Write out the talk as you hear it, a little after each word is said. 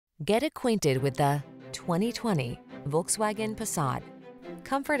Get acquainted with the 2020 Volkswagen Passat.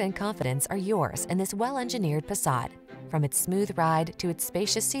 Comfort and confidence are yours in this well-engineered Passat. From its smooth ride to its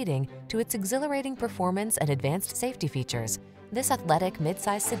spacious seating to its exhilarating performance and advanced safety features, this athletic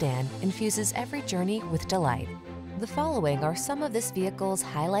midsize sedan infuses every journey with delight. The following are some of this vehicle's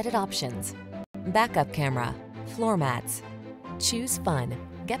highlighted options: backup camera, floor mats. Choose fun.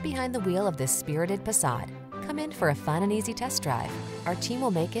 Get behind the wheel of this spirited Passat. Come in for a fun and easy test drive. Our team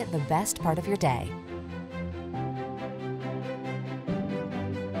will make it the best part of your day.